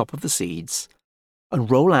on top of the seeds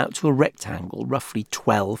and roll out to a rectangle roughly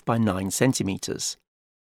 12 by 9 centimetres.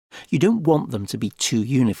 You don't want them to be too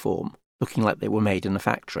uniform, looking like they were made in a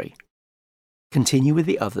factory. Continue with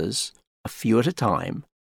the others, a few at a time,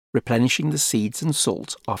 replenishing the seeds and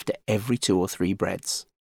salt after every 2 or 3 breads.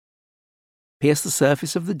 Pierce the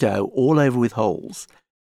surface of the dough all over with holes,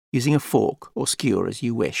 using a fork or skewer as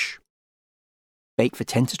you wish. Bake for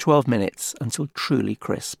 10 to 12 minutes until truly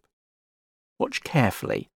crisp. Watch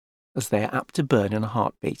carefully, as they are apt to burn in a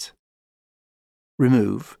heartbeat.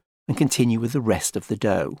 Remove and continue with the rest of the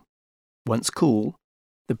dough. Once cool,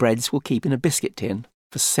 the breads will keep in a biscuit tin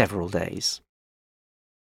for several days.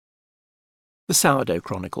 The Sourdough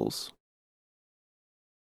Chronicles.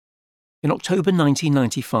 In October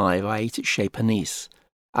 1995, I ate at Chez Panisse,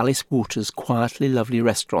 Alice Waters' quietly lovely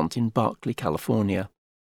restaurant in Berkeley, California.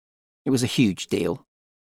 It was a huge deal.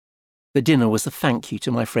 The dinner was a thank you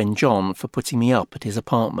to my friend John for putting me up at his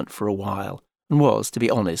apartment for a while, and was, to be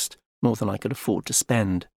honest, more than I could afford to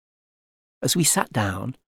spend. As we sat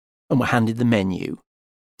down and were handed the menu,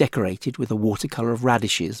 decorated with a watercolour of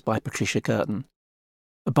radishes by Patricia Curtin,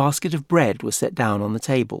 a basket of bread was set down on the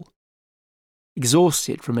table.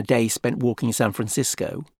 Exhausted from a day spent walking San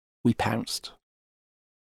Francisco, we pounced.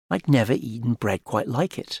 I'd never eaten bread quite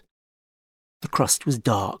like it. The crust was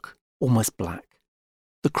dark, almost black.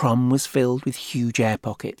 The crumb was filled with huge air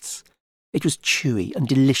pockets, It was chewy and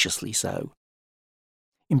deliciously so.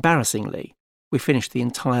 Embarrassingly, we finished the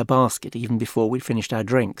entire basket even before we'd finished our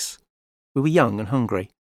drinks. We were young and hungry.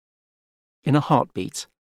 In a heartbeat,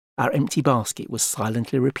 our empty basket was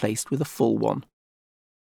silently replaced with a full one.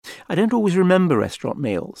 I don't always remember restaurant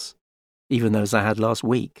meals, even those I had last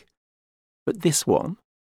week. But this one,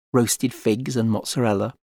 roasted figs and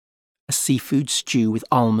mozzarella, a seafood stew with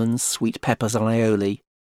almonds, sweet peppers and aioli,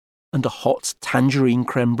 and a hot tangerine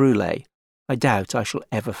creme brulee, I doubt I shall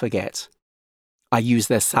ever forget. I use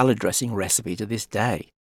their salad dressing recipe to this day.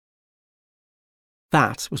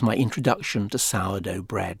 That was my introduction to sourdough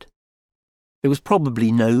bread. There was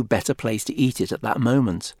probably no better place to eat it at that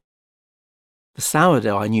moment. The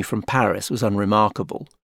sourdough I knew from Paris was unremarkable.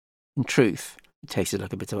 In truth, it tasted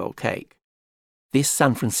like a bit of old cake. This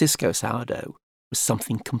San Francisco sourdough was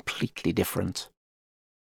something completely different.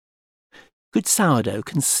 Good sourdough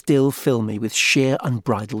can still fill me with sheer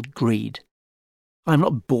unbridled greed. I am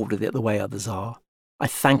not bored with it the way others are. I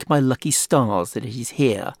thank my lucky stars that it is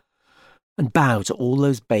here, and bow to all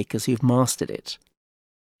those bakers who've mastered it.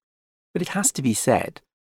 But it has to be said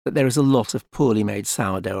that there is a lot of poorly made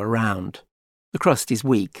sourdough around. The crust is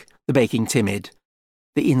weak, the baking timid,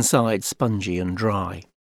 the inside spongy and dry.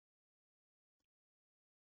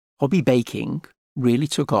 Hobby baking really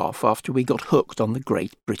took off after we got hooked on the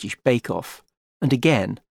Great British Bake Off, and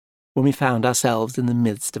again when we found ourselves in the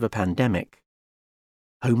midst of a pandemic.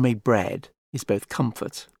 Homemade bread is both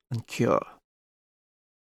comfort and cure.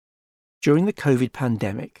 During the COVID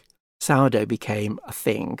pandemic, sourdough became a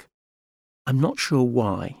thing. I'm not sure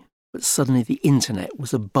why, but suddenly the internet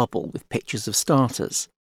was a bubble with pictures of starters,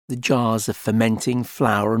 the jars of fermenting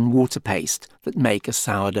flour and water paste that make a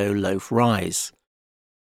sourdough loaf rise.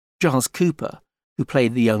 Giles Cooper, who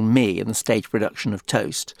played the young me in the stage production of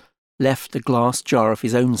Toast, left a glass jar of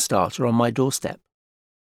his own starter on my doorstep.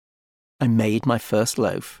 I made my first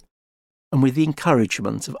loaf, and with the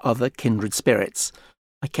encouragement of other kindred spirits,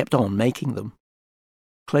 I kept on making them.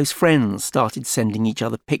 Close friends started sending each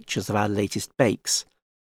other pictures of our latest bakes.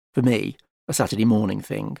 For me, a Saturday morning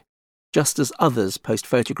thing, just as others post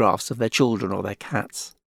photographs of their children or their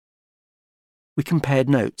cats. We compared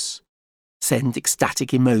notes, sent ecstatic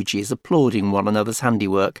emojis applauding one another's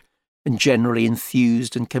handiwork, and generally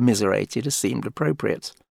enthused and commiserated as seemed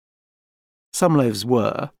appropriate. Some loaves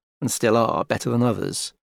were, and still are, better than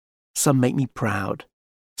others. Some make me proud.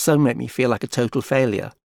 Some make me feel like a total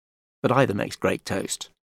failure. But either makes great toast.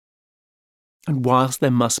 And whilst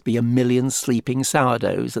there must be a million sleeping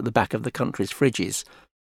sourdoughs at the back of the country's fridges,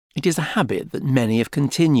 it is a habit that many have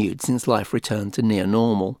continued since life returned to near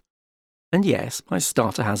normal. And yes, my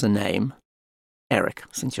starter has a name. Eric,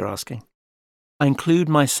 since you're asking. I include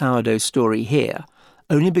my sourdough story here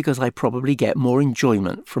only because I probably get more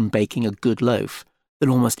enjoyment from baking a good loaf than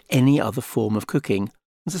almost any other form of cooking,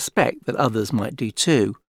 and suspect that others might do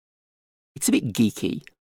too. It's a bit geeky,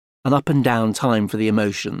 an up and down time for the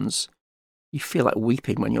emotions. You feel like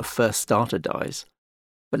weeping when your first starter dies,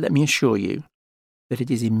 but let me assure you that it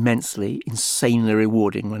is immensely, insanely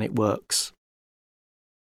rewarding when it works.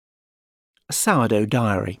 A sourdough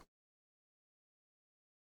diary.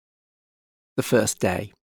 The first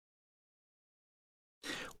day.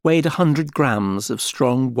 Weighed 100 grams of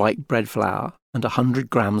strong white bread flour and 100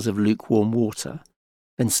 grams of lukewarm water,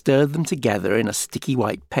 then stirred them together in a sticky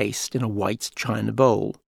white paste in a white china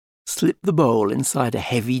bowl. Slipped the bowl inside a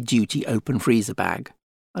heavy-duty open freezer bag.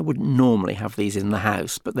 I wouldn't normally have these in the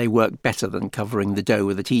house, but they work better than covering the dough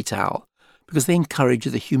with a tea towel, because they encourage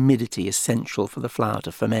the humidity essential for the flour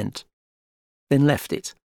to ferment. Then left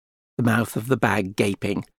it, the mouth of the bag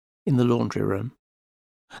gaping, in the laundry room.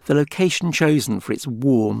 The location chosen for its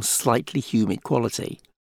warm, slightly humid quality.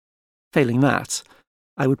 Failing that,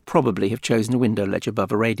 I would probably have chosen a window ledge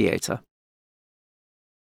above a radiator.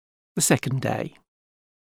 The second day.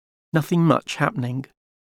 Nothing much happening.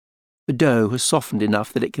 The dough has softened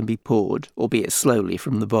enough that it can be poured, albeit slowly,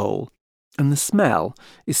 from the bowl, and the smell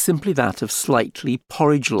is simply that of slightly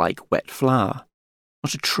porridge-like wet flour,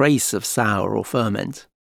 not a trace of sour or ferment.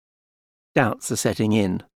 Doubts are setting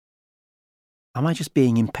in. Am I just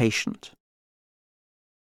being impatient?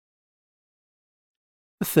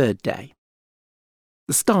 The third day.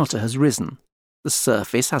 The starter has risen, the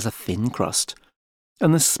surface has a thin crust,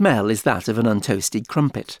 and the smell is that of an untoasted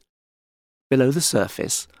crumpet. Below the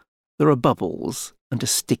surface, there are bubbles and a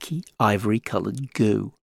sticky, ivory-coloured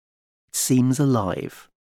goo. It seems alive.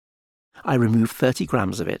 I remove 30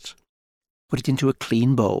 grams of it, put it into a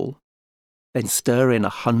clean bowl, then stir in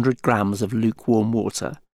 100 grams of lukewarm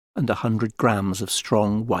water and 100 grams of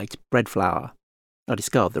strong white bread flour. I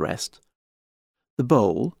discard the rest. The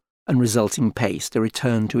bowl, and resulting paste a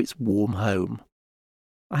return to its warm home.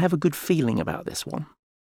 I have a good feeling about this one.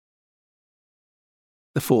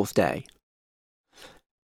 The fourth day.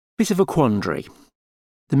 Bit of a quandary.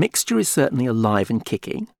 The mixture is certainly alive and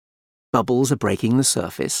kicking. Bubbles are breaking the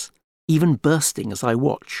surface, even bursting as I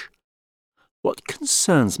watch. What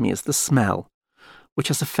concerns me is the smell, which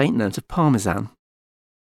has a faint note of parmesan.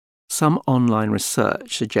 Some online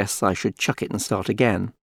research suggests I should chuck it and start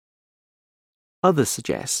again. Others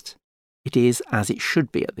suggest it is as it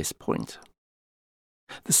should be at this point.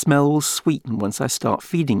 The smell will sweeten once I start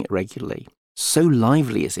feeding it regularly. So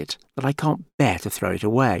lively is it that I can't bear to throw it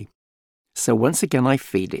away. So once again I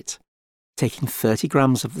feed it, taking 30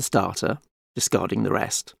 grams of the starter, discarding the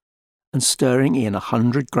rest, and stirring in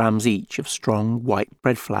 100 grams each of strong white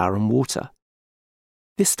bread flour and water.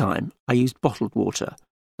 This time I used bottled water,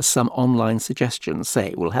 as some online suggestions say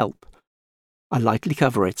it will help. I lightly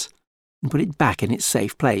cover it and put it back in its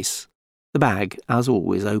safe place, the bag, as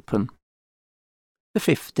always, open. The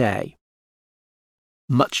fifth day.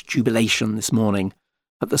 Much jubilation this morning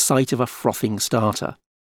at the sight of a frothing starter.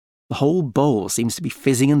 The whole bowl seems to be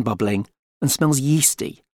fizzing and bubbling and smells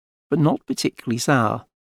yeasty, but not particularly sour.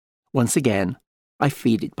 Once again, I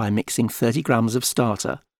feed it by mixing 30 grams of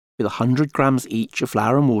starter with 100 grams each of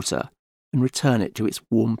flour and water and return it to its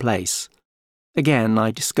warm place. Again,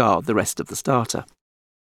 I discard the rest of the starter.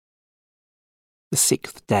 The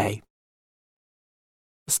sixth day.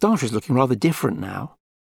 The starter is looking rather different now.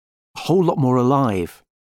 A whole lot more alive.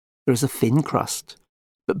 There is a thin crust,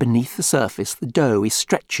 but beneath the surface the dough is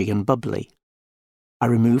stretchy and bubbly. I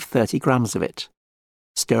remove 30 grams of it,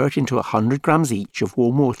 stir it into 100 grams each of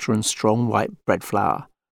warm water and strong white bread flour,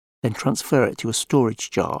 then transfer it to a storage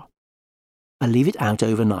jar. I leave it out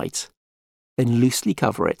overnight, then loosely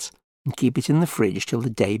cover it and keep it in the fridge till the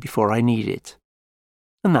day before I need it.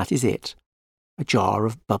 And that is it. A jar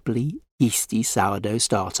of bubbly, yeasty sourdough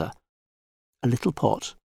starter. A little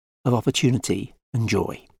pot of opportunity and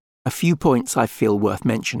joy. A few points I feel worth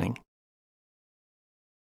mentioning.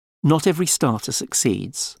 Not every starter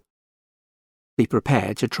succeeds. Be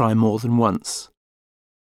prepared to try more than once.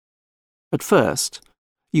 At first,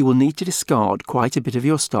 you will need to discard quite a bit of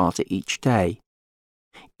your starter each day.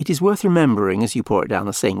 It is worth remembering as you pour it down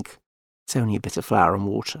the sink, it's only a bit of flour and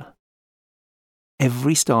water.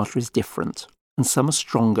 Every starter is different, and some are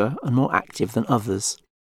stronger and more active than others.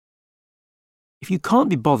 If you can't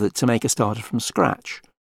be bothered to make a starter from scratch,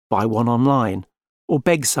 buy one online, or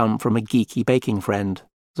beg some from a geeky baking friend.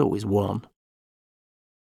 There's always one.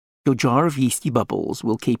 Your jar of yeasty bubbles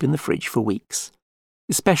will keep in the fridge for weeks,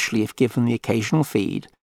 especially if given the occasional feed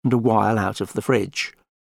and a while out of the fridge.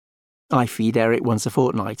 I feed Eric once a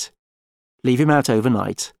fortnight, leave him out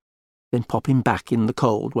overnight, then pop him back in the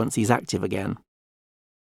cold once he's active again.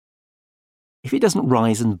 If it doesn't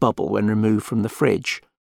rise and bubble when removed from the fridge,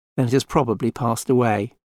 then it has probably passed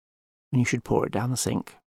away, and you should pour it down the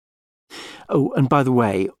sink. Oh, and by the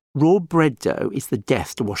way, raw bread dough is the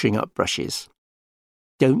death to washing up brushes.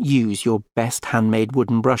 Don't use your best handmade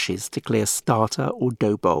wooden brushes to clear starter or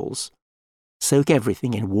dough bowls. Soak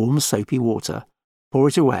everything in warm soapy water, pour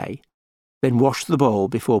it away, then wash the bowl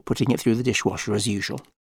before putting it through the dishwasher as usual.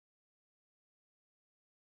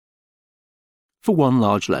 For one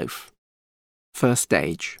large loaf. First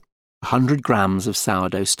stage, 100 grams of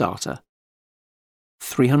sourdough starter,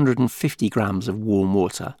 350 grams of warm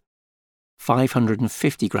water,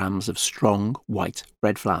 550 grams of strong white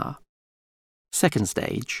bread flour. Second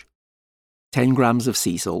stage, 10 grams of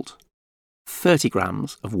sea salt, 30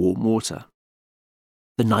 grams of warm water.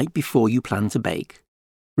 The night before you plan to bake,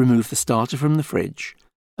 remove the starter from the fridge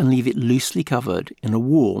and leave it loosely covered in a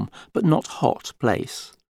warm but not hot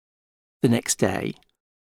place. The next day,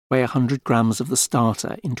 weigh 100 grams of the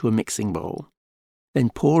starter into a mixing bowl, then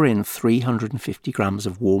pour in 350 grams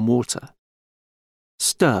of warm water.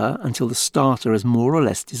 Stir until the starter is more or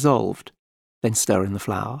less dissolved, then stir in the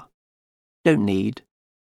flour. Don't knead,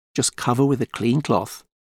 just cover with a clean cloth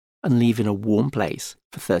and leave in a warm place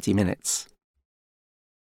for 30 minutes.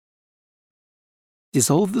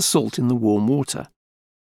 Dissolve the salt in the warm water,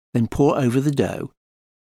 then pour over the dough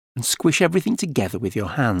and squish everything together with your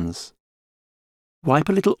hands. Wipe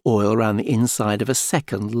a little oil around the inside of a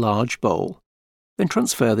second large bowl, then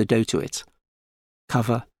transfer the dough to it.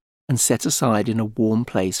 Cover and set aside in a warm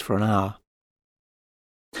place for an hour.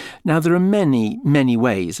 Now there are many, many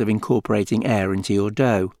ways of incorporating air into your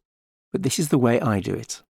dough, but this is the way I do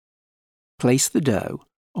it. Place the dough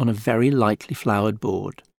on a very lightly floured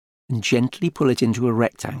board and gently pull it into a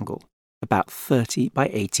rectangle, about 30 by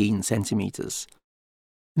 18 centimetres.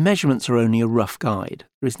 The measurements are only a rough guide.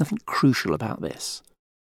 There is nothing crucial about this.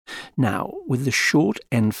 Now, with the short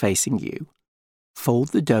end facing you, fold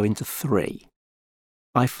the dough into 3.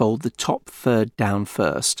 I fold the top third down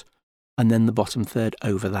first, and then the bottom third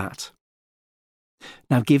over that.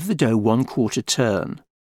 Now give the dough 1/4 turn,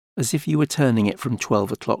 as if you were turning it from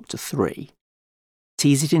 12 o'clock to 3.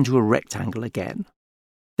 Tease it into a rectangle again.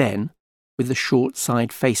 Then, with the short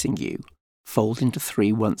side facing you, fold into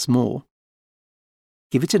 3 once more.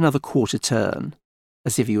 Give it another 1/4 turn,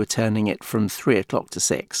 as if you were turning it from 3 o'clock to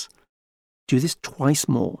 6. Do this twice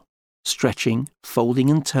more, stretching, folding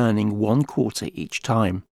and turning 1/4 each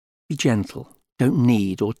time. Be gentle. Don't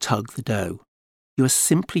knead or tug the dough. You are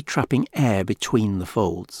simply trapping air between the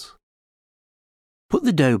folds. Put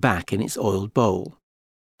the dough back in its oiled bowl.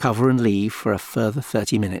 Cover and leave for a further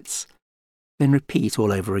 30 minutes. Then repeat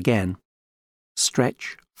all over again.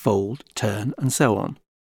 Stretch, fold, turn, and so on.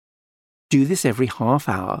 Do this every half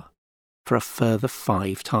hour for a further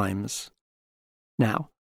 5 times. Now,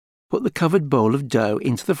 put the covered bowl of dough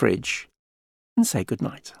into the fridge and say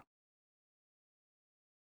goodnight.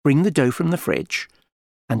 Bring the dough from the fridge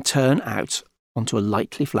and turn out onto a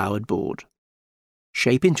lightly floured board.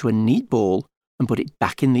 Shape into a neat ball and put it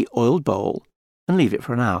back in the oiled bowl and leave it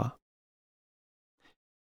for an hour.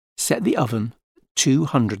 Set the oven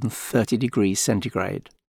 230 degrees centigrade.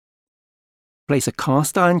 Place a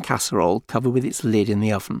cast iron casserole covered with its lid in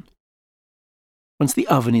the oven. Once the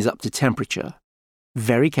oven is up to temperature,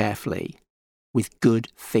 very carefully, with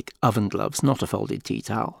good thick oven gloves, not a folded tea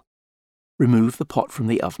towel, remove the pot from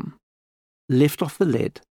the oven. Lift off the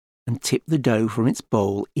lid and tip the dough from its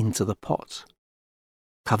bowl into the pot.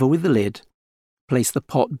 Cover with the lid, place the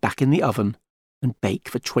pot back in the oven and bake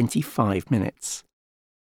for 25 minutes.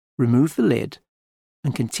 Remove the lid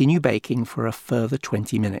and continue baking for a further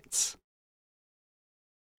 20 minutes.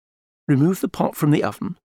 Remove the pot from the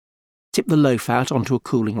oven, tip the loaf out onto a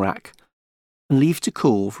cooling rack, and leave to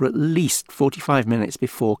cool for at least 45 minutes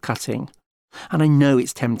before cutting. And I know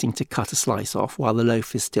it's tempting to cut a slice off while the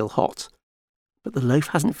loaf is still hot, but the loaf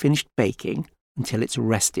hasn't finished baking until it's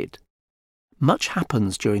rested. Much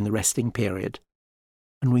happens during the resting period,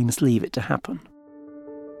 and we must leave it to happen.